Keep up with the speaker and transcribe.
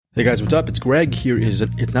Hey guys, what's up? It's Greg.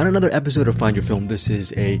 It's not another episode of Find Your Film. This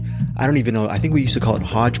is I don't even know, I think we used to call it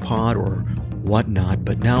hodgepodge or whatnot,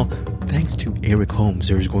 but now, thanks to Eric Holmes,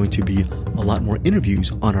 there's going to be a lot more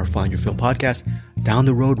interviews on our Find Your Film podcast down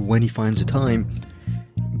the road when he finds the time.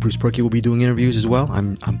 Bruce Perky will be doing interviews as well.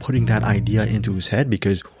 I'm putting that idea into his head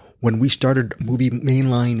because when we started Movie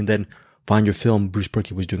Mainline and then Find Your Film, Bruce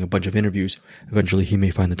Perky was doing a bunch of interviews. Eventually, he may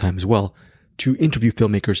find the time as well to interview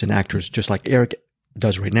filmmakers and actors just like Eric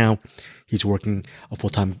does right now. He's working a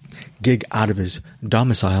full-time gig out of his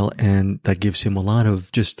domicile, and that gives him a lot of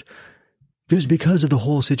just because of the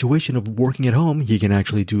whole situation of working at home, he can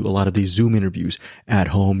actually do a lot of these Zoom interviews at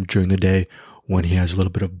home during the day when he has a little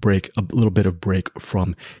bit of break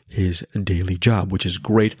from his daily job, which is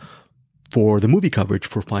great for the movie coverage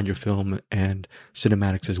for Find Your Film and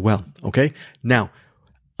cinematics as well. Okay. Now,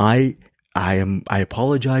 I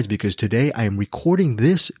apologize because today I am recording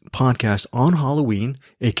this podcast on Halloween,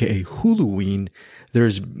 aka Huluween.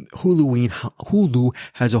 Hulu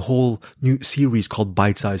has a whole new series called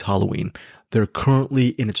Bite Size Halloween. They're currently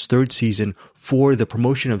in its third season. For the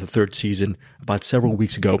promotion of the third season, about several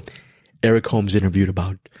weeks ago, Eric Holmes interviewed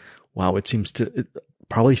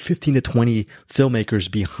probably 15 to 20 filmmakers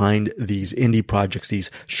behind these indie projects, these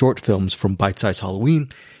short films from Bite Size Halloween.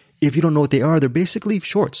 If you don't know what they are, they're basically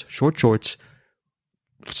short shorts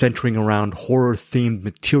centering around horror-themed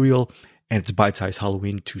material, and it's Bite-Size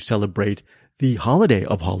Halloween to celebrate the holiday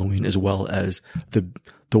of Halloween as well as the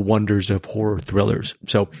wonders of horror thrillers.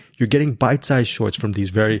 So you're getting bite-sized shorts from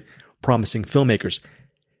these very promising filmmakers.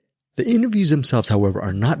 The interviews themselves, however,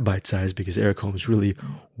 are not bite-sized because Eric Holmes really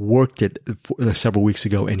worked it several weeks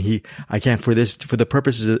ago, and for the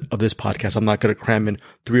purposes of this podcast, I'm not going to cram in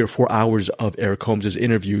 3 or 4 hours of Eric Holmes'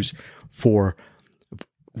 interviews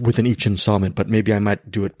within each installment, but maybe I might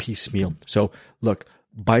do it piecemeal. So look,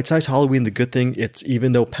 Bite-Size Halloween, the good thing, it's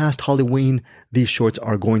even though past Halloween, these shorts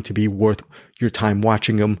are going to be worth your time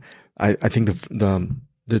watching them. I think the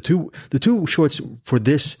two shorts for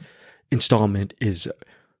this installment is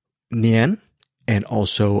Nian, and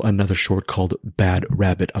also another short called Bad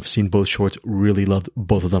Rabbit. I've seen both shorts, really loved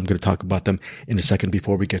both of them. I'm going to talk about them in a second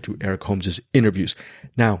before we get to Eric Holmes' interviews.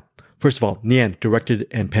 Now, first of all, Nian, directed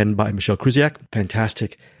and penned by Michelle Krusiec.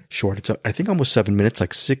 Fantastic short. It's, I think, almost 7 minutes,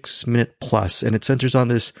 like 6 minute plus, and it centers on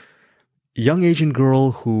this young Asian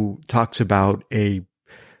girl who talks about a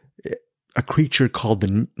creature called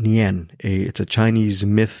the Nian. It's a Chinese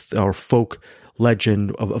myth or folk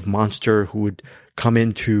legend of monster who would come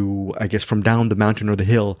into, I guess, from down the mountain or the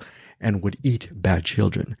hill and would eat bad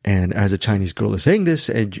children. And as a Chinese girl is saying this,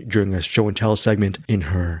 and during a show and tell segment in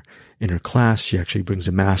her class, she actually brings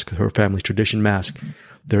a mask, her family tradition mask.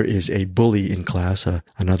 There is a bully in class,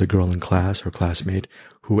 another girl in class, her classmate,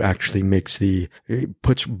 who actually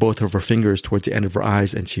puts both of her fingers towards the end of her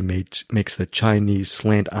eyes, and she makes the Chinese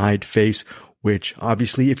slant-eyed face, which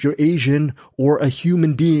obviously if you're Asian or a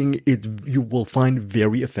human being, you will find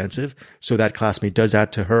very offensive. So that classmate does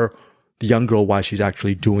that to her, the young girl, while she's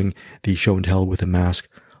actually doing the show and tell with a mask.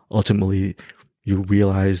 Ultimately, you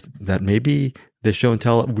realize that maybe the show and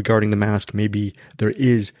tell regarding the mask, maybe the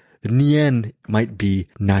Nian might be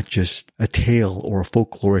not just a tale or a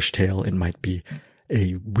folklorish tale. It might be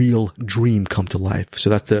a real dream come to life.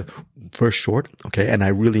 So that's the first short. Okay. And I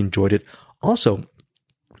really enjoyed it. Also,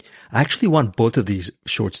 I actually want both of these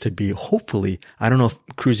shorts to be, hopefully, I don't know if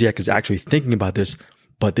Krusiec is actually thinking about this,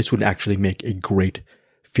 but this would actually make a great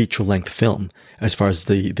feature-length film as far as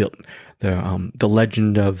the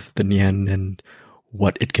legend of the Nian and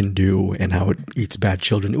what it can do and how it eats bad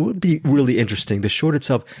children. It would be really interesting. The short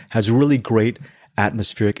itself has really great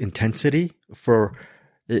atmospheric intensity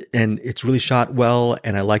and it's really shot well,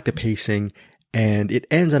 and I like the pacing, and it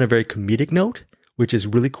ends on a very comedic note, which is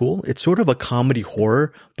really cool. It's sort of a comedy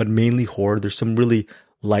horror, but mainly horror. There's some really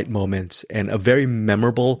light moments and a very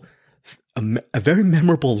memorable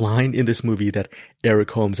line in this movie that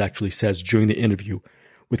Eric Holmes actually says during the interview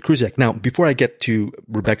with Krusiec. Now, before I get to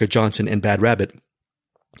Rebekka Johnson and Bad Rabbit,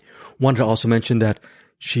 wanted to also mention that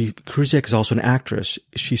Krusiec is also an actress.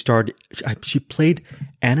 She played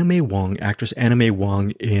actress Anime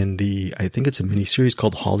Wong in I think it's a miniseries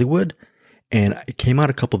called Hollywood. And it came out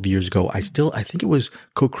a couple of years ago. I think it was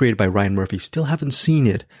co-created by Ryan Murphy. Still haven't seen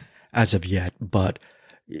it as of yet, but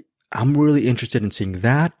I'm really interested in seeing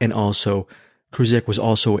that. And also, Krusiec was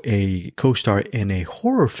also a co-star in a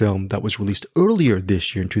horror film that was released earlier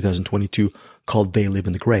this year in 2022 called They Live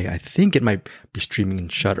in the Gray. I think it might be streaming in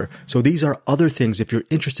Shudder. So these are other things. If you're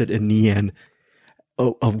interested in Nian,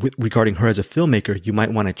 regarding her as a filmmaker, you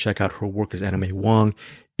might want to check out her work as Anime Wong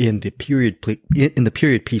in the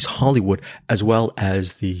period piece Hollywood, as well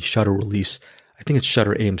as the Shudder release. I think it's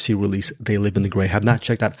Shudder AMC release, They Live in the Gray. Have not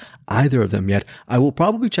checked out either of them yet. I will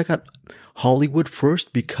probably check out Hollywood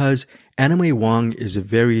first because Anna May Wong is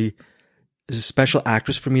a special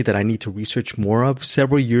actress for me that I need to research more of.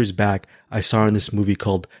 Several years back, I saw her in this movie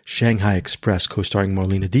called Shanghai Express, co-starring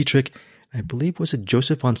Marlene Dietrich. I believe was it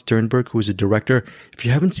Joseph von Sternberg, who was a director. If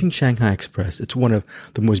you haven't seen Shanghai Express, it's one of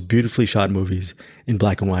the most beautifully shot movies in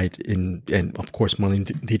black and white. And of course,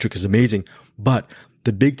 Marlene Dietrich is amazing. But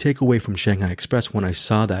the big takeaway from Shanghai Express, when I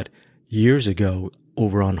saw that years ago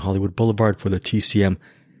over on Hollywood Boulevard for the TCM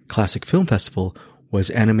Classic Film Festival, was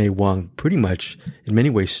Anna May Wong pretty much, in many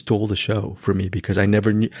ways, stole the show for me because I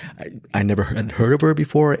never had heard of her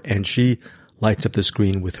before, and she lights up the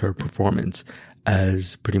screen with her performance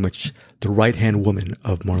as pretty much the right-hand woman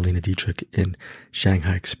of Marlene Dietrich in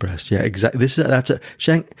Shanghai Express. Yeah, exactly.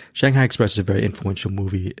 Shanghai Express is a very influential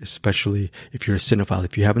movie, especially if you're a cinephile.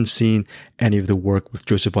 If you haven't seen any of the work with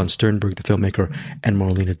Joseph von Sternberg, the filmmaker, and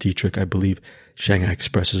Marlene Dietrich, I believe Shanghai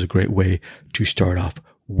Express is a great way to start off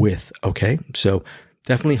with. Okay. So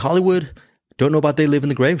definitely Hollywood. Don't know about They Live in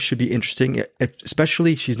the Grave. Should be interesting,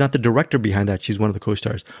 especially she's not the director behind that. She's one of the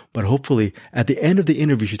co-stars. But hopefully at the end of the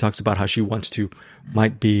interview, she talks about how she wants to,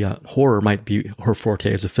 horror might be her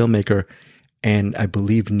forte as a filmmaker. And I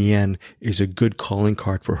believe Nian is a good calling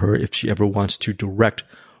card for her if she ever wants to direct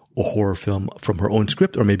a horror film from her own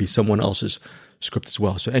script or maybe someone else's script as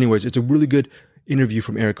well. So anyways, it's a really good interview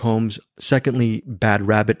from Eric Holmes. Secondly, Bad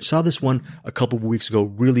Rabbit. Saw this one a couple of weeks ago.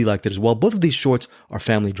 Really liked it as well. Both of these shorts are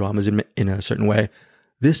family dramas in a certain way.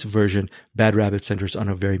 This version, Bad Rabbit, centers on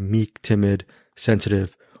a very meek, timid,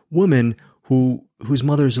 sensitive woman whose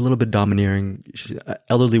mother is a little bit domineering. She's an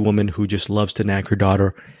elderly woman who just loves to nag her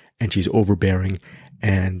daughter, and she's overbearing.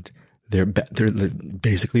 And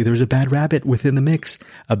basically there's a bad rabbit within the mix.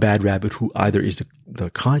 A bad rabbit who either is the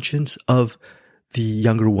conscience of the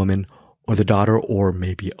younger woman or the daughter, or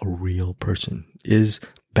maybe a real person. Is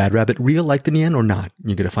Bad Rabbit real like the Nian or not?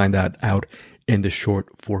 You're going to find that out in the short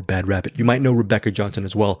for Bad Rabbit. You might know Rebekka Johnson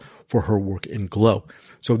as well for her work in Glow.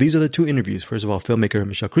 So these are the two interviews. First of all, filmmaker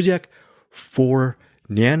Michelle Krusiec for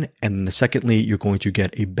Nian. And secondly, you're going to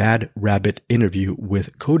get a Bad Rabbit interview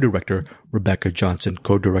with co-director Rebekka Johnson.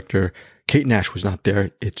 Co-director Kate Nash was not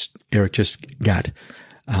there. Eric just got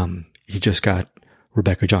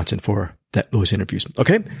Rebekka Johnson for those interviews.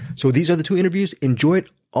 Okay. So these are the two interviews. Enjoy it.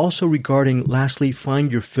 Also lastly, Find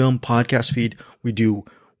Your Film podcast feed. We do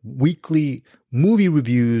weekly movie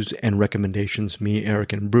reviews and recommendations, me,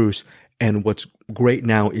 Eric, and Bruce. And what's great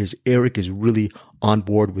now is Eric is really on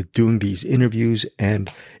board with doing these interviews. And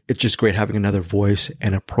it's just great having another voice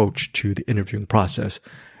and approach to the interviewing process.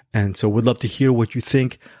 And so we'd love to hear what you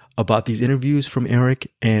think about these interviews from Eric.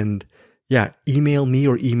 And yeah, email me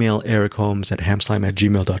or email Eric Holmes at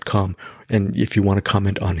hamslime@gmail.com. And if you want to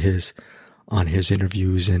comment on his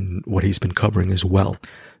interviews and what he's been covering as well.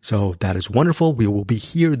 So that is wonderful. We will be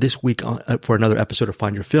here this week for another episode of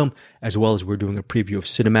Find Your Film, as well as we're doing a preview of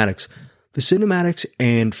Cinematics. The Cinematics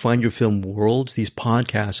and Find Your Film worlds, these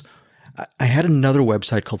podcasts, I had another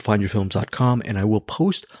website called findyourfilms.com, and I will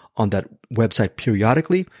post on that website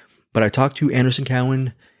periodically. But I talked to Anderson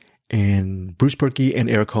Cowan and Bruce Perkey and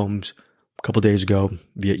Eric Holmes a couple days ago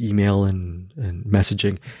via email and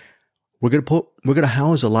messaging. We're going to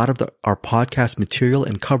house a lot of our podcast material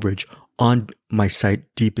and coverage on my site,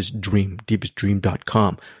 Deepest Dream,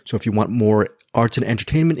 deepestdream.com. So if you want more arts and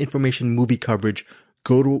entertainment information, movie coverage,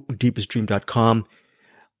 go to deepestdream.com.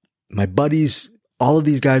 My buddies, all of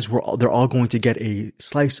these guys, they're all going to get a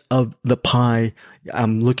slice of the pie.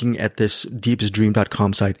 I'm looking at this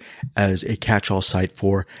deepestdream.com site as a catch-all site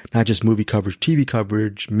for not just movie coverage, TV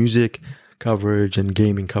coverage, music coverage, and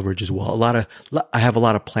gaming coverage as well. I have a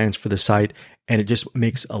lot of plans for the site, and it just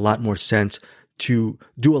makes a lot more sense to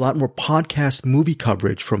do a lot more podcast movie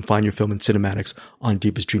coverage from Find Your Film and Cinematics on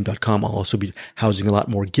deepestdream.com. I'll also be housing a lot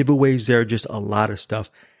more giveaways there, just a lot of stuff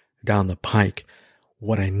down the pike.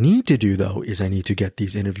 What I need to do, though, is I need to get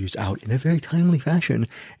these interviews out in a very timely fashion.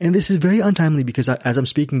 And this is very untimely because as I'm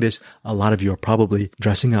speaking this, a lot of you are probably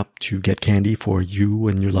dressing up to get candy for you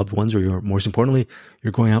and your loved ones, or most importantly,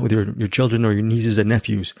 you're going out with your children or your nieces and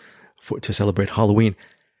nephews to celebrate Halloween.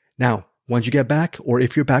 Now, once you get back, or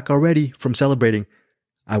if you're back already from celebrating,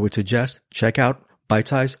 I would suggest check out Bite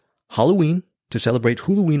Size Halloween to celebrate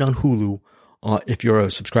Halloween on Hulu. If you're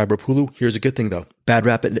a subscriber of Hulu, here's a good thing though. Bad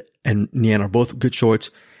Rabbit and Nian are both good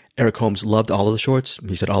shorts. Eric Holmes loved all of the shorts.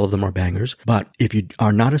 He said all of them are bangers. But if you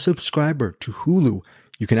are not a subscriber to Hulu,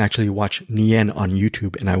 you can actually watch Nian on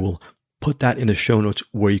YouTube, and I will put that in the show notes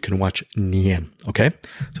where you can watch Nian. Okay?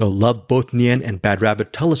 So love both Nian and Bad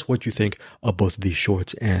Rabbit. Tell us what you think of both of these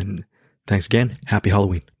shorts, and thanks again. Happy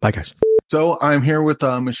Halloween. Bye guys. So I'm here with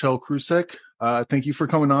Michelle Krusiec. Thank you for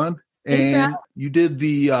coming on. Thanks for And you did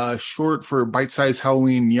the short for Bite Size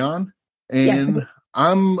Halloween Nian. Yes. And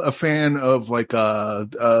I'm a fan of of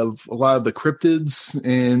a lot of the cryptids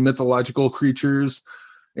and mythological creatures.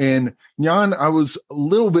 And Nian, I was a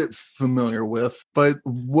little bit familiar with, but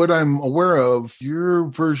what I'm aware of, your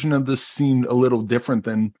version of this seemed a little different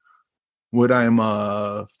than what I'm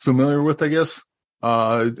familiar with, I guess.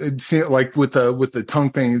 It seemed like with the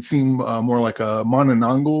tongue thing, it seemed more like a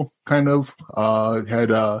Mononangal kind of. It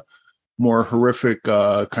had more horrific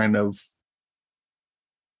kind of,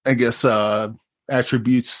 I guess,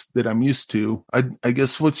 attributes that I'm used to. I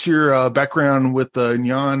guess, what's your background with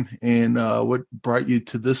Nian, and what brought you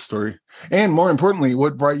to this story? And more importantly,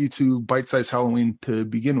 what brought you to Bite Size Halloween to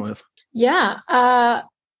begin with? Yeah.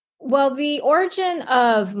 Well, the origin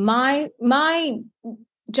of my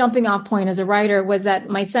jumping off point as a writer was that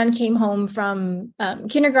my son came home from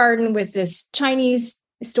kindergarten with this Chinese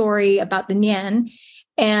story about the Nian,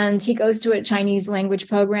 and he goes to a Chinese language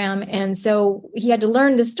program. And so he had to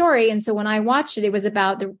learn the story. And so when I watched it, it was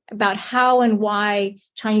about how and why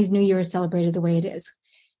Chinese New Year is celebrated the way it is,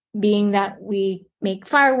 being that we make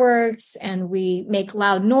fireworks and we make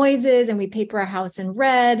loud noises and we paper our house in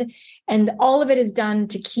red. And all of it is done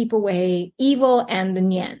to keep away evil and the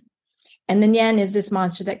Nian. And the Nian is this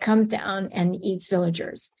monster that comes down and eats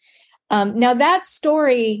villagers. Now that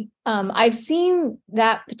story, I've seen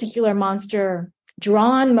that particular monster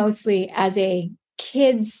drawn mostly as a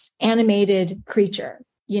kid's animated creature.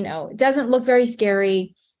 You know, it doesn't look very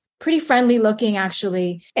scary, pretty friendly looking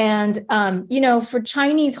actually. And, for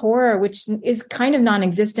Chinese horror, which is kind of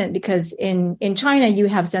non-existent because in China, you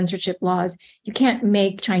have censorship laws. You can't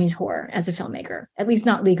make Chinese horror as a filmmaker, at least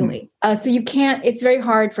not legally. So you can't, it's very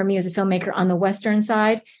hard for me as a filmmaker on the Western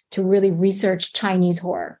side to really research Chinese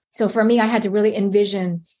horror. So for me, I had to really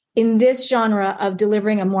envision in this genre of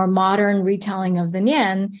delivering a more modern retelling of the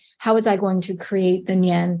Nian, how was I going to create the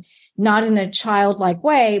Nian, not in a childlike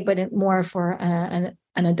way, but more for an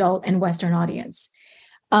adult and Western audience.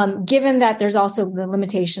 Given that there's also the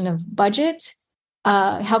limitation of budget,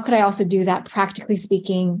 how could I also do that practically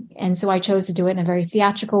speaking? And so I chose to do it in a very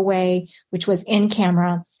theatrical way, which was in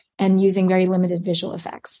camera and using very limited visual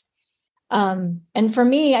effects. And for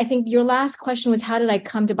me, I think your last question was, how did I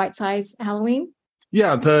come to Bite Size Halloween?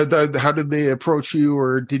 Yeah, how did they approach you,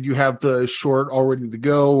 or did you have the short all ready to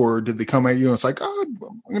go, or did they come at you and it's like, oh,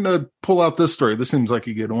 I'm going to pull out this story. This seems like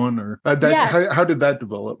a good one, or how did that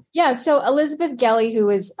develop? Yeah, so Elizabeth Gelly, who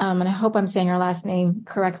is, and I hope I'm saying her last name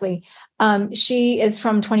correctly, she is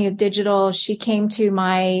from 20th Digital. She came to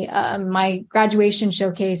my graduation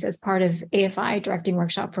showcase as part of AFI Directing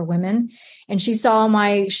Workshop for Women, and she saw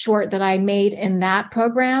my short that I made in that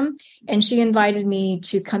program, and she invited me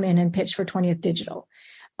to come in and pitch for 20th Digital.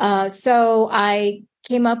 So I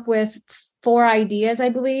came up with 4 ideas, I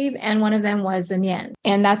believe, and one of them was the Nian,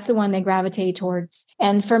 and that's the one they gravitate towards.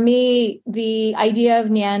 And for me, the idea of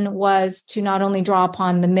Nian was to not only draw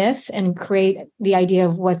upon the myth and create the idea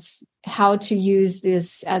of how to use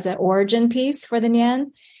this as an origin piece for the Nian,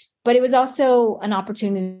 but it was also an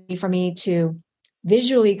opportunity for me to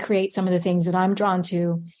visually create some of the things that I'm drawn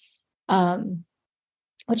to,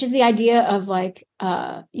 which is the idea of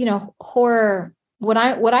horror. What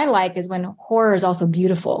I like is when horror is also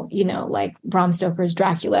beautiful, like Bram Stoker's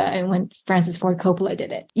Dracula and when Francis Ford Coppola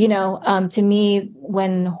did it. To me,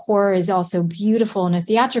 when horror is also beautiful in a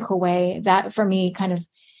theatrical way, that for me kind of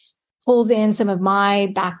pulls in some of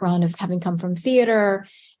my background of having come from theater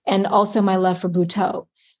and also my love for Butoh.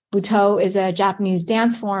 Butoh is a Japanese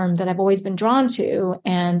dance form that I've always been drawn to.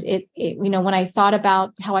 And it when I thought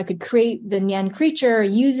about how I could create the Nian creature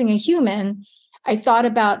using a human, I thought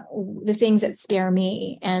about the things that scare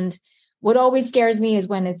me. And what always scares me is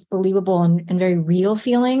when it's believable and very real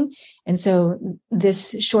feeling. And so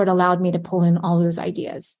this short allowed me to pull in all those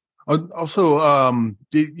ideas. Also,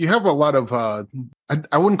 you have a lot of,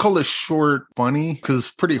 I wouldn't call this short funny because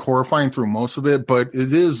it's pretty horrifying through most of it, but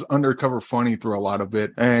it is undercover funny through a lot of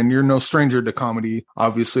it. And you're no stranger to comedy.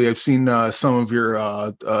 Obviously, I've seen some of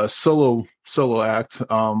your solo act.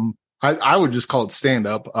 I would just call it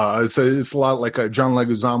stand-up. It's a lot like a John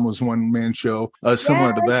Leguizamo's one-man show,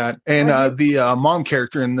 similar to that. And the mom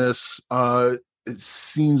character in this, it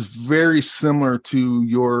seems very similar to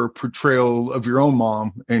your portrayal of your own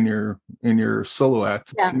mom in your solo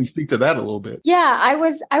act. Yeah. Can you speak to that a little bit? Yeah, I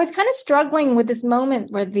was kind of struggling with this moment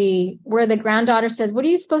where the granddaughter says, "What are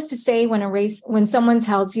you supposed to say when someone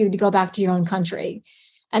tells you to go back to your own country?"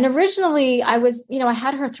 And originally I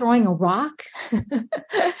had her throwing a rock.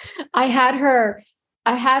 I had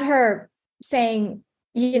her saying,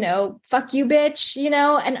 fuck you, bitch,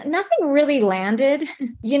 and nothing really landed,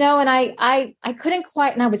 and I couldn't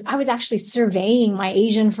quite, and I was actually surveying my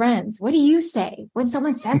Asian friends. What do you say when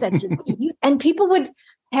someone says that to you? And people would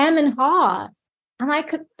hem and haw. And I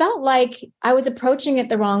felt like I was approaching it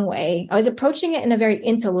the wrong way. I was approaching it in a very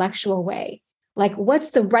intellectual way. Like,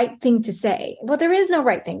 what's the right thing to say? Well, there is no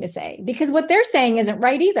right thing to say because what they're saying isn't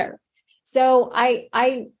right either. So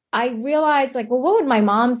I realized, like, well, what would my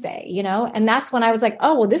mom say? And that's when I was like,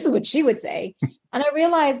 oh, well, this is what she would say. And I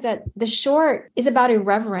realized that the short is about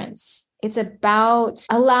irreverence. It's about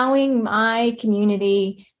allowing my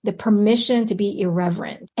community the permission to be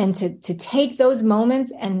irreverent and to take those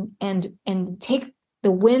moments and take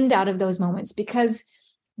the wind out of those moments, because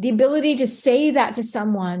the ability to say that to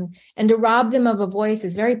someone and to rob them of a voice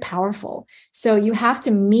is very powerful. So you have to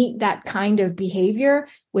meet that kind of behavior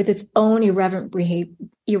with its own irreverent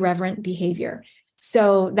behavior.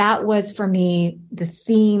 So that was, for me, the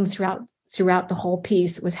theme throughout the whole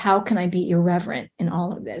piece was, how can I be irreverent in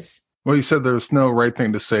all of this? Well, you said there's no right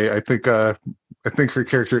thing to say. I think her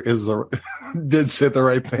character did say the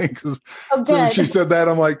right thing. Because so she said that,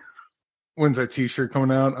 I'm like, when's that T-shirt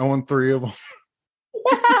coming out? I want 3 of them.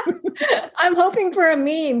 Yeah. I'm hoping for a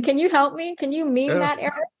meme. Can you help me? Can you meme that,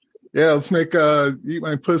 Eric? Yeah, let's make "Eat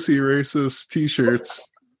My Pussy" racist T-shirts.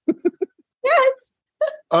 Yes.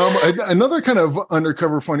 Another kind of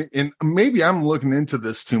undercover funny, and maybe I'm looking into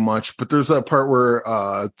this too much, but there's a part where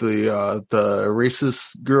the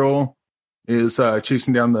racist girl is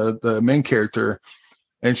chasing down the main character,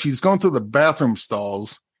 and she's going through the bathroom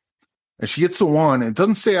stalls, and she gets to one, and it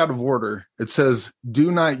doesn't say out of order. It says "Do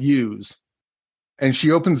not use," and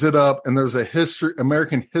she opens it up, and there's a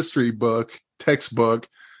American history textbook,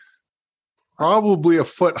 probably a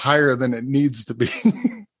foot higher than it needs to be.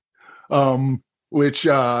 Which,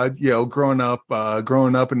 growing up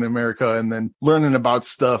in America and then learning about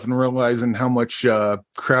stuff and realizing how much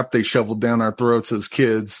crap they shoveled down our throats as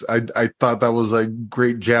kids, I thought that was a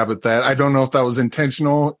great jab at that. I don't know if that was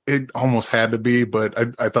intentional. It almost had to be, but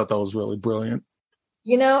I thought that was really brilliant.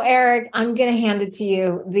 Eric, I'm going to hand it to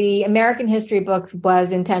you. The American history book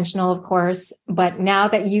was intentional, of course, but now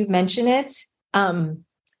that you mention it,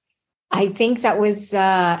 I think that was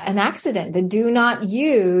an accident. The "do not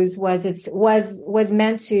use" was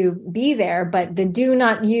meant to be there, but the "do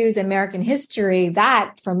not use" American history,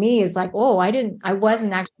 that for me is like, oh, I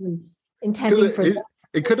wasn't actually intending for that.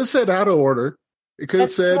 It could have said "out of order." It could have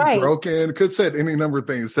said right. "broken." It could have said any number of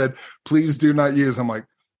things. It said "please do not use." I'm like,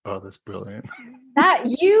 oh, that's brilliant. That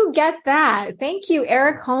you get that. Thank you,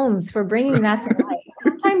 Eric Holmes, for bringing that to life.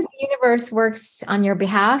 Sometimes the universe works on your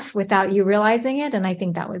behalf without you realizing it. And I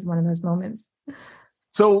think that was one of those moments.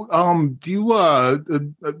 So, do you,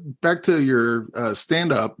 back to your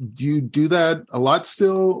stand-up, do you do that a lot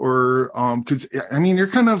still? Or, cause I mean, you're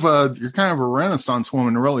kind of a Renaissance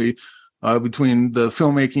woman, really, between the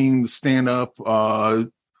filmmaking, the stand-up,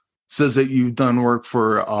 says that you've done work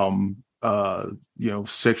for,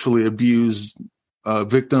 sexually abused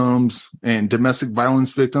victims and domestic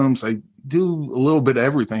violence victims. I do a little bit of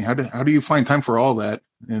everything. How do you find time for all that?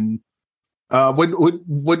 And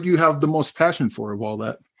what do you have the most passion for of all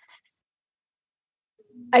that?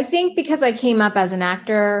 I think because I came up as an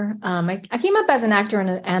actor, I came up as an actor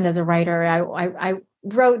and as a writer. I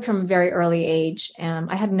wrote from a very early age.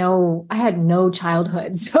 I had no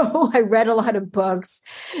childhood, so I read a lot of books.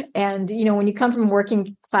 And when you come from a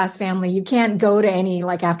working class family, you can't go to any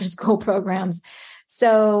like after school programs.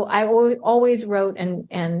 So I always wrote and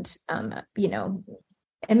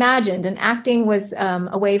imagined, and acting was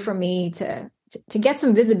a way for me to get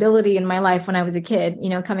some visibility in my life when I was a kid.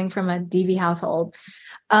 Coming from a DV household,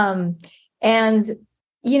 the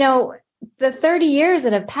 30 years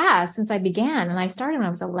that have passed since I began, and I started when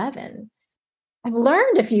I was 11, I've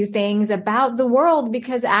learned a few things about the world,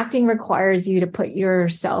 because acting requires you to put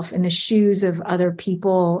yourself in the shoes of other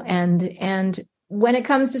people. And when it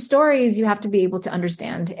comes to stories, you have to be able to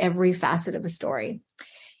understand every facet of a story.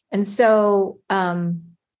 And so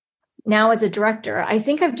now as a director, I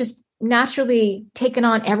think I've just naturally taken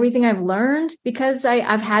on everything I've learned, because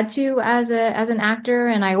I've had to as an actor,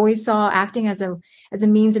 and I always saw acting as a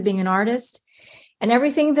means of being an artist. And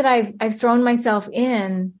everything that I've thrown myself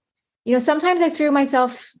in, sometimes I threw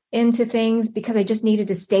myself into things because I just needed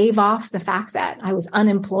to stave off the fact that I was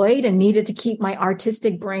unemployed and needed to keep my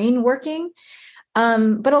artistic brain working.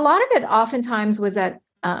 But a lot of it oftentimes was that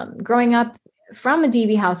growing up from a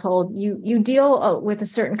DV household, you deal with a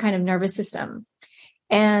certain kind of nervous system.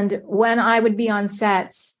 And when I would be on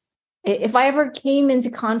sets, if I ever came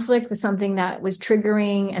into conflict with something that was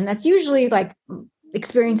triggering, and that's usually like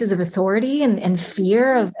experiences of authority and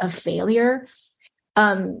fear of failure,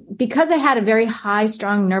 because I had a very high,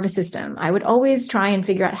 strong nervous system, I would always try and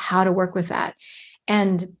figure out how to work with that.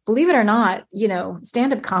 And believe it or not,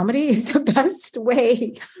 stand-up comedy is the best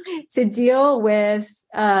way to deal with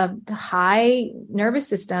the high nervous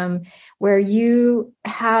system, where you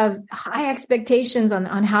have high expectations on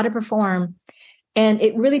how to perform. And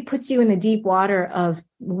it really puts you in the deep water of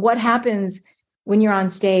what happens when you're on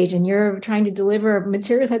stage and you're trying to deliver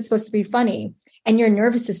material that's supposed to be funny and your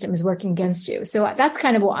nervous system is working against you. So that's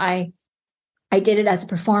kind of why I did it as a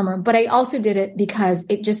performer, but I also did it because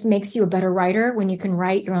it just makes you a better writer when you can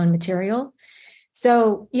write your own material.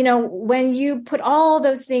 So, when you put all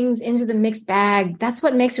those things into the mixed bag, that's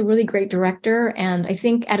what makes a really great director. And I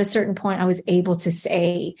think at a certain point I was able to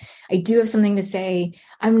say, I do have something to say.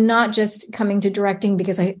 I'm not just coming to directing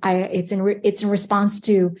because it's in response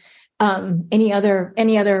to any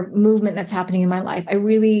other movement that's happening in my life. I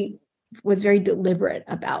really was very deliberate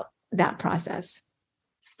about that process.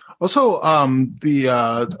 Also,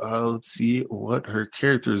 let's see what her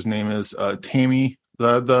character's name is. Tammy,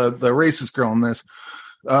 the racist girl in this.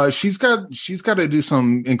 She's got to do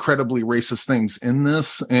some incredibly racist things in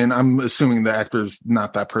this, and I'm assuming the actor's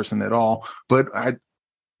not that person at all. But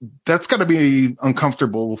that's got to be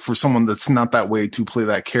uncomfortable for someone that's not that way to play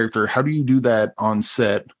that character. How do you do that on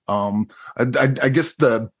set? I guess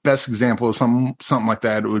the best example of something like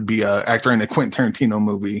that would be an actor in a Quentin Tarantino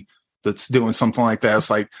movie that's doing something like that. It's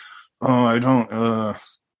like, oh, I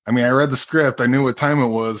read the script. I knew what time it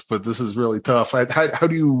was, but this is really tough. How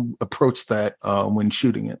do you approach that when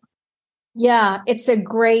shooting it? Yeah, it's a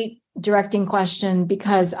great directing question,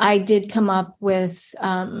 because I did come up with,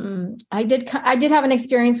 I did have an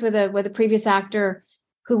experience with a previous actor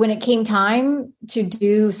who, when it came time to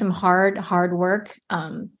do some hard work,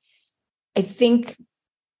 I think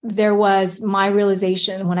there was my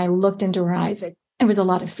realization when I looked into her eyes, there was a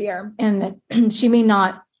lot of fear, and that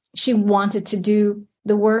she wanted to do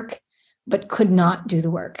the work, but could not do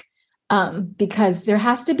the work. Because there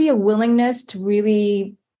has to be a willingness to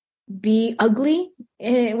really be ugly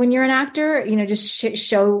when you're an actor, just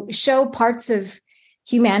show parts of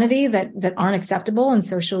humanity that aren't acceptable and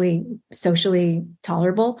socially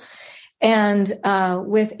tolerable. And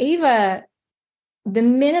with Ava, the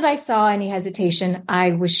minute I saw any hesitation,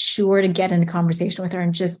 I was sure to get in a conversation with her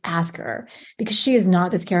and just ask her, because she is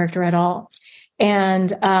not this character at all.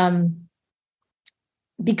 And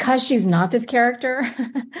because she's not this character,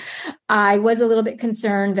 I was a little bit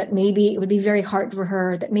concerned that maybe it would be very hard for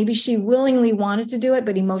her, that maybe she willingly wanted to do it,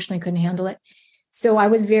 but emotionally couldn't handle it. So I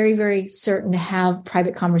was very, very certain to have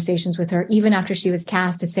private conversations with her, even after she was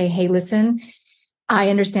cast, to say, hey, listen,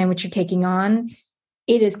 I understand what you're taking on.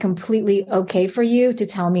 It is completely okay for you to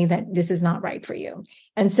tell me that this is not right for you.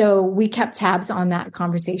 And so we kept tabs on that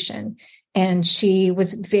conversation. And she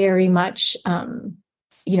was very much,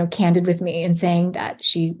 candid with me and saying that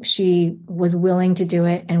she was willing to do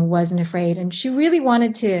it and wasn't afraid. And she really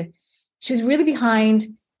she was really behind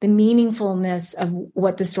the meaningfulness of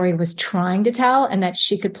what the story was trying to tell, and that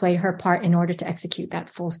she could play her part in order to execute that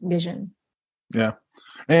full vision. Yeah.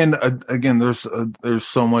 And again, there's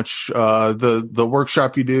so much, the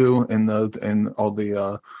workshop you do and all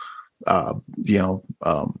the,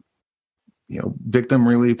 victim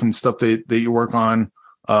relief and stuff that you work on.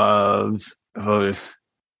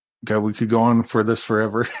 God, we could go on for this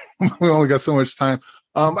forever. We only got so much time.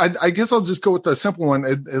 I guess I'll just go with the simple one.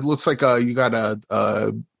 It looks like you got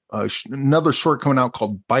another short coming out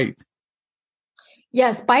called Bite.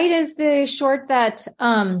 Yes, Bite is the short that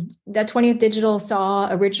 20th Digital saw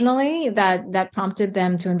originally that prompted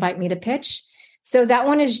them to invite me to pitch. So that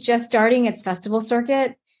one is just starting its festival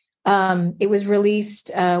circuit. It was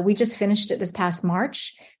released. We just finished it this past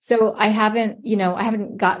March. So I've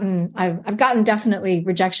gotten definitely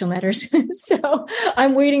rejection letters. So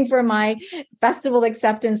I'm waiting for my festival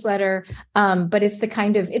acceptance letter. But it's the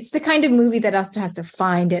kind of movie that also has to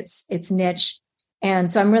find its niche.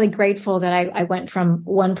 And so I'm really grateful that I went from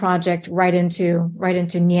one project right into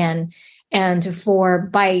Nian, and for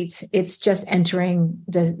Bite, it's just entering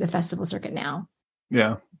the festival circuit now.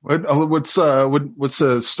 Yeah. What's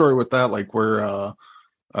the story with that? Like, where,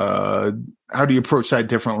 how do you approach that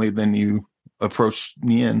differently than you approach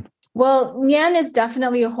Nian? Well, Nian is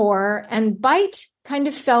definitely a horror, and Bite kind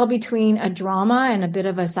of fell between a drama and a bit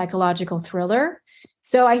of a psychological thriller.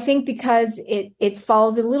 So I think because it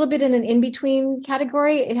falls a little bit in an in-between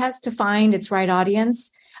category, it has to find its right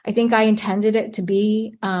audience. I think I intended it to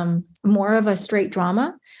be more of a straight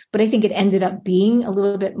drama, but I think it ended up being a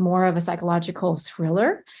little bit more of a psychological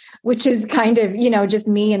thriller, which is kind of, just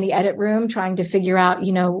me in the edit room trying to figure out,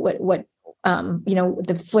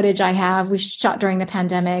 the footage I have. We shot during the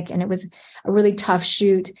pandemic, and it was a really tough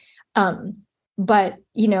shoot. But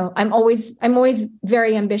I'm always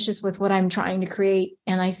very ambitious with what I'm trying to create.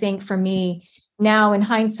 And I think for me now, in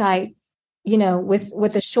hindsight,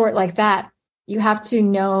 with a short like that, you have to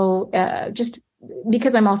know, just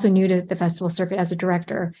because I'm also new to the festival circuit as a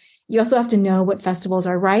director, you also have to know what festivals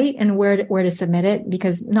are right and where to submit it,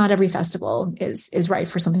 because not every festival is right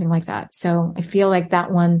for something like that. So I feel like that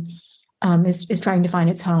one is trying to find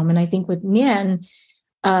its home. And I think with Nian,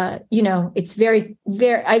 it's very,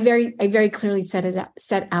 very, I very clearly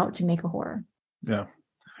set out to make a horror. Yeah.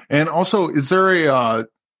 And also, is there a,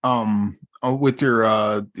 with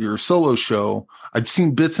your solo show, I've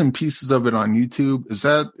seen bits and pieces of it on YouTube.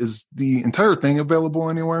 Is the entire thing available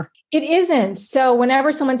anywhere? It isn't. So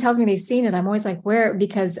whenever someone tells me they've seen it, I'm always like, where?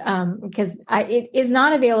 Because it is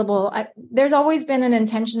not available. There's always been an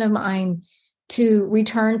intention of mine to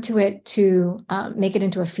return to it, to make it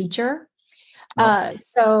into a feature.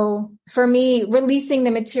 So for me, releasing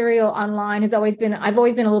the material online I've always been a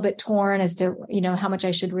little bit torn as to, how much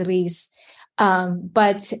I should release.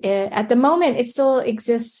 But at the moment, it still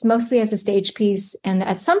exists mostly as a stage piece. And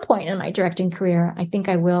at some point in my directing career, I think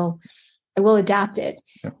I will adapt it.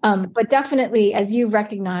 Yeah. But definitely, as you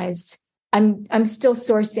recognized, I'm still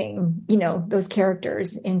sourcing, those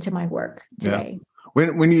characters into my work today.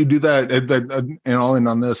 Yeah. When you do that, and I'll end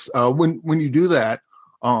on this, when you do that,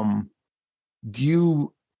 do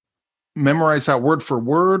you memorize that word for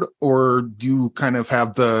word, or do you kind of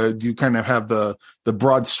have the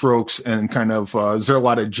broad strokes and kind of is there a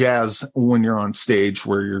lot of jazz when you're on stage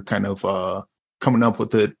where you're kind of coming up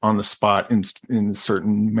with it on the spot in a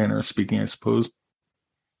certain manner of speaking, I suppose?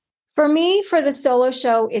 For me, for the solo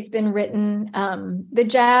show, it's been written. The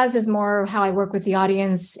jazz is more how I work with the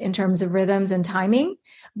audience in terms of rhythms and timing.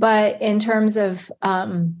 But in terms of,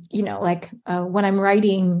 when I'm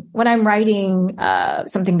writing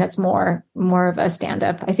something that's more of a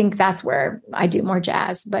stand-up, I think that's where I do more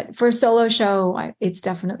jazz. But for a solo show, it's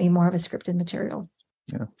definitely more of a scripted material.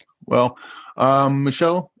 Yeah. Well,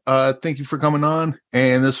 Michelle, thank you for coming on.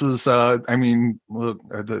 And this was,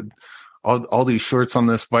 all these shorts on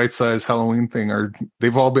this bite-sized Halloween thing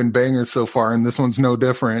they've all been bangers so far, and this one's no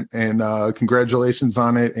different. And congratulations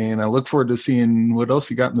on it. And I look forward to seeing what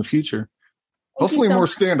else you got in the future. Hopefully more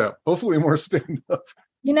stand-up. I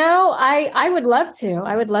would love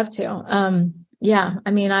to. Yeah.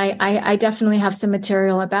 I mean, I definitely have some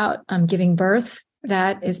material about giving birth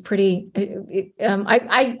that is pretty,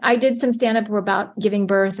 I did some stand-up about giving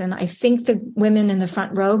birth, and I think the women in the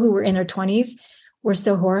front row who were in their 20s were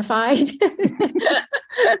so horrified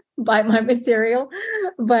by my material.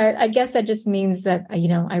 But I guess that just means that,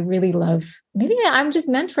 I really maybe I'm just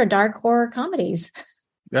meant for dark horror comedies.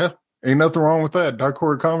 Yeah. Ain't nothing wrong with that. Dark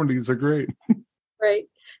horror comedies are great. Great.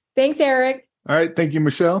 Thanks, Eric. All right. Thank you,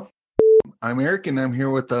 Michelle. I'm Eric, and I'm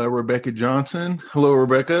here with Rebekka Johnson. Hello,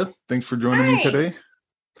 Rebekka. Thanks for joining me today.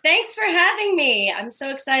 Thanks for having me. I'm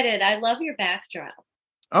so excited. I love your backdrop.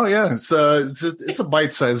 Oh yeah, it's a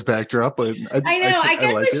bite-sized backdrop, but I know. I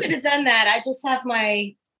guess I should have done that. I just have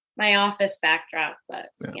my office backdrop,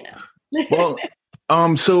 but Well,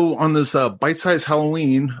 so on this bite-sized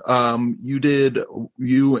Halloween,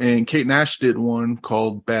 you and Kate Nash did one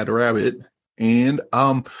called Bad Rabbit, and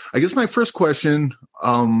I guess my first question,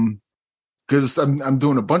 because I'm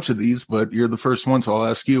doing a bunch of these, but you're the first one, so I'll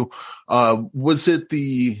ask you: was it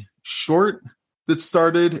the short that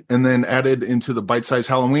started and then added into the bite-sized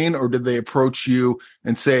Halloween, or did they approach you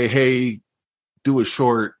and say, hey, do a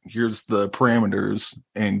short, here's the parameters,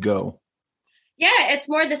 and go? Yeah, it's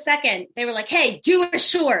more the second. They were like, hey, do a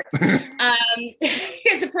short. Here's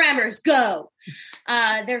the parameters, go.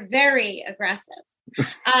 They're very aggressive.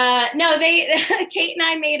 No, Kate and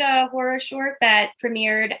I made a horror short that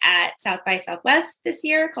premiered at South by Southwest this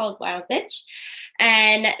year called Wild Bitch.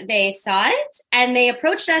 And they saw it and they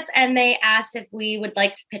approached us and they asked if we would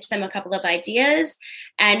like to pitch them a couple of ideas.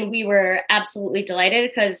 And we were absolutely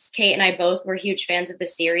delighted because Kate and I both were huge fans of the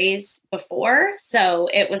series before. So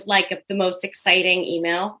it was like the most exciting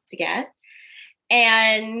email to get.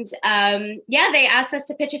 And they asked us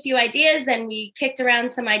to pitch a few ideas, and we kicked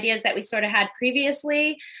around some ideas that we sort of had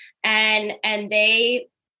previously, and they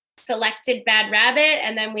selected Bad Rabbit,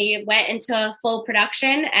 and then we went into full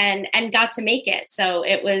production and got to make it. So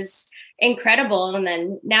it was incredible. And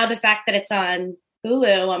then now the fact that it's on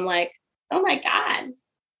Hulu, I'm like, oh my God,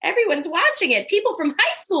 everyone's watching it. People from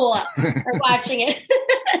high school are watching it.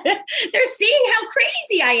 They're seeing how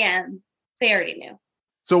crazy I am. They already knew.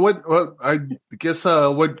 So what I guess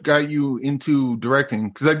what got you into directing?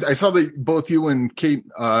 Because I saw that both you and Kate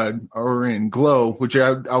are in Glow, which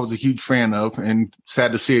I was a huge fan of, and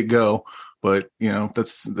sad to see it go. But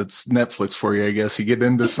that's Netflix for you, I guess. You get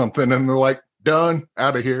into something and they're like, done,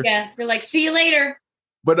 out of here. Yeah, they're like, see you later.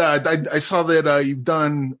 But I saw that you've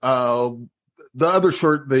done the other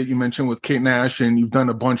short that you mentioned with Kate Nash, and you've done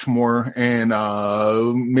a bunch more. And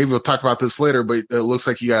maybe we'll talk about this later, but it looks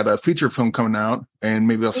like you got a feature film coming out, and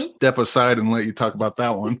maybe I'll step aside and let you talk about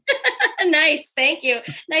that one. Nice. Thank you.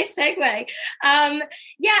 Nice segue.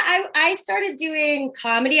 I started doing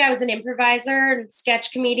comedy. I was an improviser and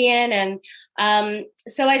sketch comedian. And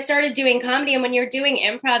so I started doing comedy. And when you're doing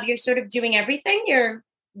improv, you're sort of doing everything. You're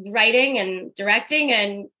writing and directing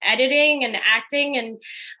and editing and acting and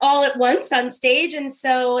all at once on stage. And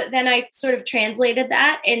so then I sort of translated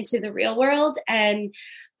that into the real world. And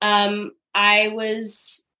I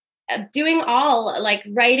was doing all like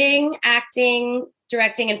writing, acting,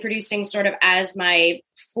 directing, and producing sort of as my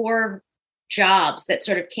 4 jobs that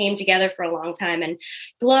sort of came together for a long time. And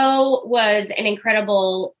Glow was an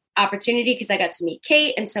incredible opportunity because I got to meet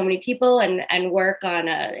Kate and so many people and work on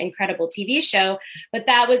an incredible TV show. But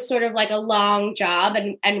that was sort of like a long job.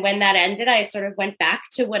 And when that ended, I sort of went back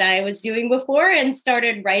to what I was doing before and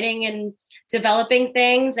started writing and developing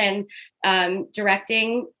things and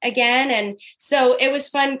directing again. And so it was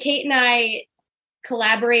fun. Kate and I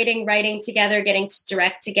collaborating, writing together, getting to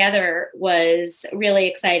direct together was really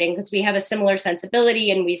exciting because we have a similar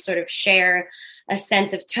sensibility and we sort of share a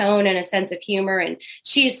sense of tone and a sense of humor. And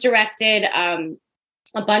she's directed a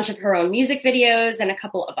bunch of her own music videos and a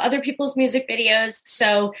couple of other people's music videos.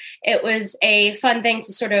 So it was a fun thing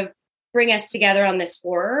to sort of bring us together on this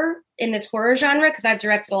horror genre, because I've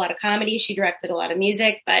directed a lot of comedy. She directed a lot of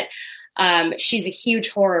music, but she's a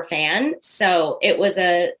huge horror fan. So it was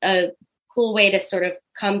a cool way to sort of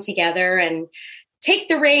come together and take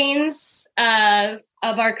the reins of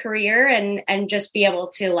our career and just be able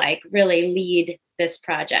to like really lead this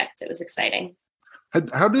project. It was exciting.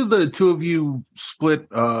 How did the two of you split?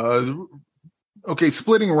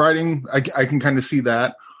 Splitting writing, I can kind of see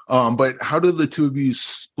that. But how did the two of you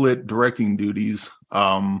split directing duties?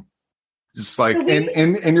 Just like,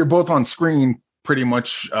 and you're both on screen pretty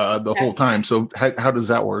much the whole time. So how does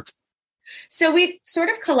that work? So we sort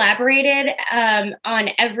of collaborated on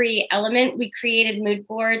every element. We created mood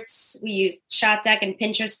boards. We used Shot Deck and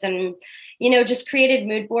Pinterest and, just created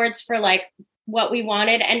mood boards for like what we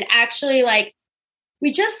wanted. And actually like,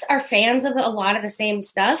 we just are fans of a lot of the same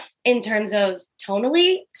stuff in terms of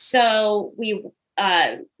tonally. So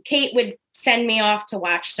Kate would send me off to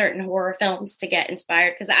watch certain horror films to get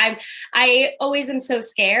inspired because I always am so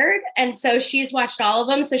scared. And so she's watched all of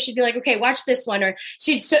them. So she'd be like, okay, watch this one. Or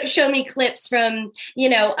she'd show me clips from,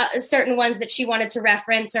 certain ones that she wanted to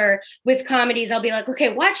reference. Or with comedies, I'll be like,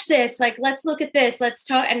 okay, watch this. Like, let's look at this. Let's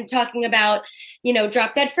talk. And talking about,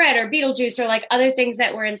 Drop Dead Fred or Beetlejuice or like other things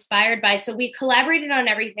that we're inspired by. So we collaborated on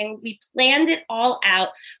everything. We planned it all out.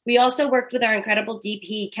 We also worked with our incredible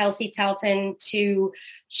DP, Kelsey Telton, to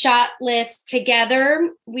shot list together.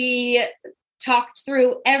 We talked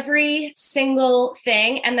through every single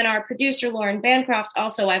thing. And then our producer, Lauren Bancroft,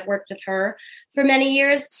 also I've worked with her for many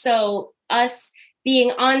years. So us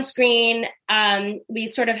being on screen, we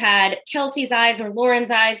sort of had Kelsey's eyes or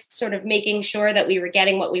Lauren's eyes sort of making sure that we were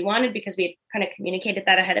getting what we wanted because we had kind of communicated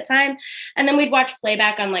that ahead of time. And then we'd watch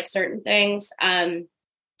playback on like certain things. And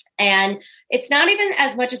it's not even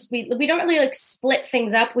as much as we don't really like split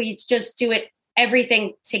things up. We just do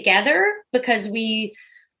everything together because we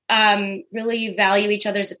really value each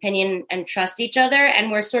other's opinion and trust each other.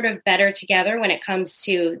 And we're sort of better together when it comes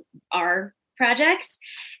to our projects.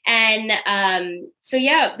 And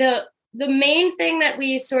the main thing that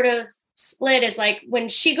we sort of split is like when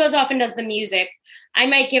she goes off and does the music, I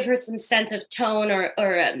might give her some sense of tone or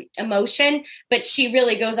emotion, but she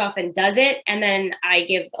really goes off and does it. And then I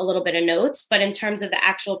give a little bit of notes. But in terms of the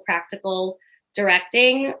actual practical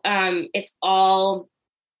directing, it's all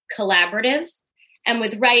collaborative. And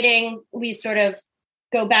with writing, we sort of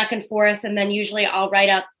go back and forth, and then usually I'll write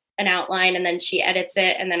up an outline and then she edits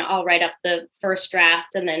it, and then I'll write up the first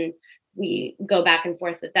draft, and then we go back and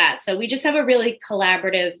forth with that. So we just have a really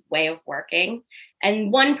collaborative way of working.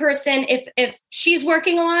 And one person, if she's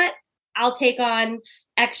working a lot, I'll take on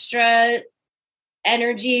extra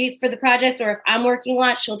energy for the project, or if I'm working a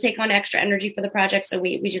lot, she'll take on extra energy for the project. So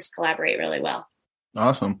we just collaborate really well.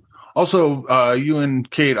 Awesome. Also, you and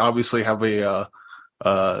Kate obviously have a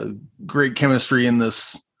great chemistry in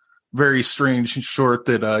this very strange short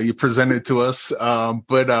that you presented to us.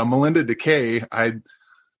 But Melinda Decay,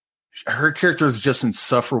 her character is just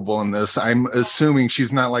insufferable in this. I'm assuming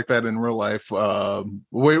she's not like that in real life.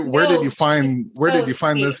 Where did you find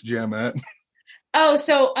this gem at?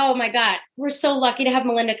 Oh my God, we're so lucky to have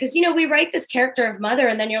Melinda, because we write this character of Mother,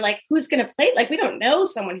 and then you're like, who's going to play? Like, we don't know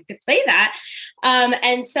someone who could play that.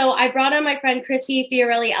 And so I brought on my friend Chrissy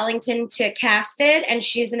Fiorelli Ellington to cast it, and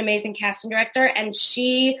she's an amazing casting director, and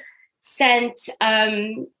she sent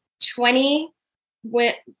 20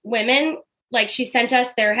 women. Like, she sent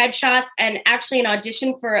us their headshots and actually an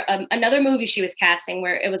audition for another movie she was casting,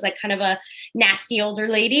 where it was like kind of a nasty older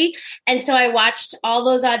lady. And so I watched all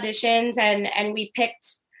those auditions, and we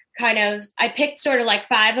picked I picked sort of like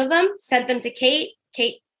 5 of them, sent them to Kate.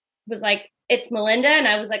 Kate was like, it's Melinda. And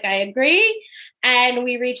I was like, I agree. And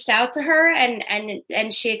we reached out to her,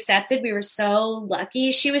 and she accepted. We were so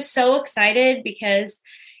lucky. She was so excited, because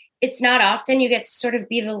it's not often you get to sort of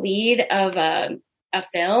be the lead of a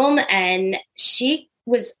film, and she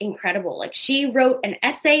was incredible. Like, she wrote an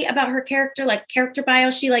essay about her character, like character bio.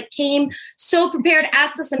 She like came so prepared,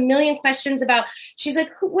 asked us a million questions about, she's like,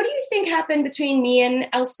 what do you think happened between me and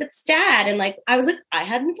Elspeth's dad? And like, I was like, I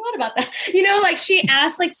hadn't thought about that. Like, she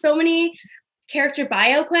asked like so many character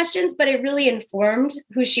bio questions, but it really informed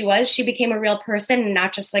who she was. She became a real person and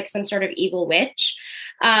not just like some sort of evil witch.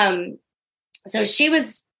 So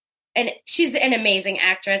she's an amazing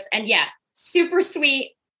actress, and yeah, super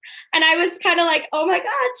sweet. And I was kind of like, oh my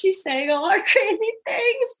God, she's saying all our crazy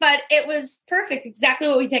things, but it was perfect. Exactly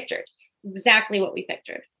what we pictured.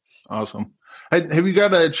 Awesome. Have you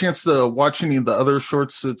got a chance to watch any of the other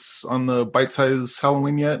shorts that's on the Bite Size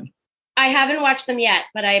Halloween yet? I haven't watched them yet,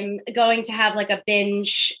 but I'm going to have like a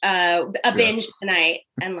binge tonight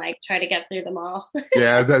and like try to get through them all.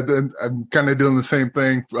 Yeah, I'm kind of doing the same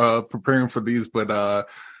thing, preparing for these, but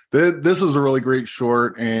this was a really great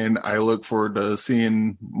short, and I look forward to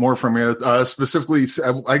seeing more from you. Specifically,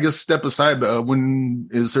 I guess, Step Aside, when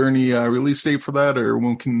is there any release date for that, or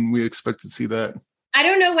when can we expect to see that? I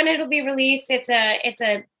don't know when it'll be released. It's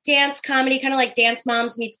a dance comedy, kind of like Dance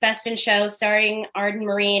Moms Meets Best in Show, starring Arden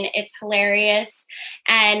Marine. It's hilarious.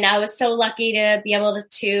 And I was so lucky to be able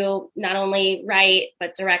to not only write,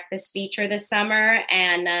 but direct this feature this summer.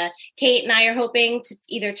 And Kate and I are hoping to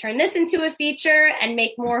either turn this into a feature and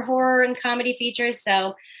make more horror and comedy features.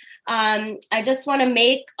 So I just want to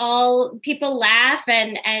make all people laugh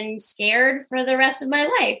and scared for the rest of my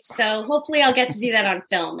life. So hopefully I'll get to do that on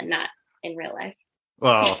film and not in real life.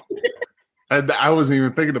 Well, I wasn't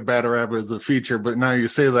even thinking of Bad Rabbit as a feature, but now you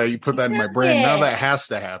say that, you put that in my brain. Now that has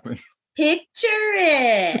to happen. Picture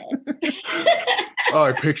it. Oh,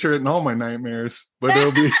 I picture it in all my nightmares, but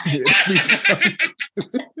it'll be fun.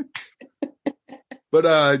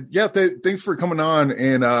 But yeah, thanks for coming on,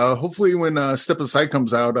 and hopefully when Step Aside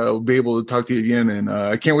comes out, I'll be able to talk to you again, and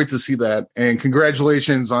I can't wait to see that. And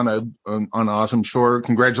congratulations on an awesome short.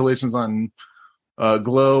 Congratulations on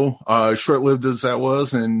Glow, short-lived as that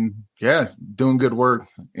was, and yeah, doing good work,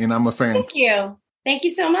 and I'm a fan. Thank you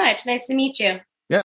so much. Nice to meet you.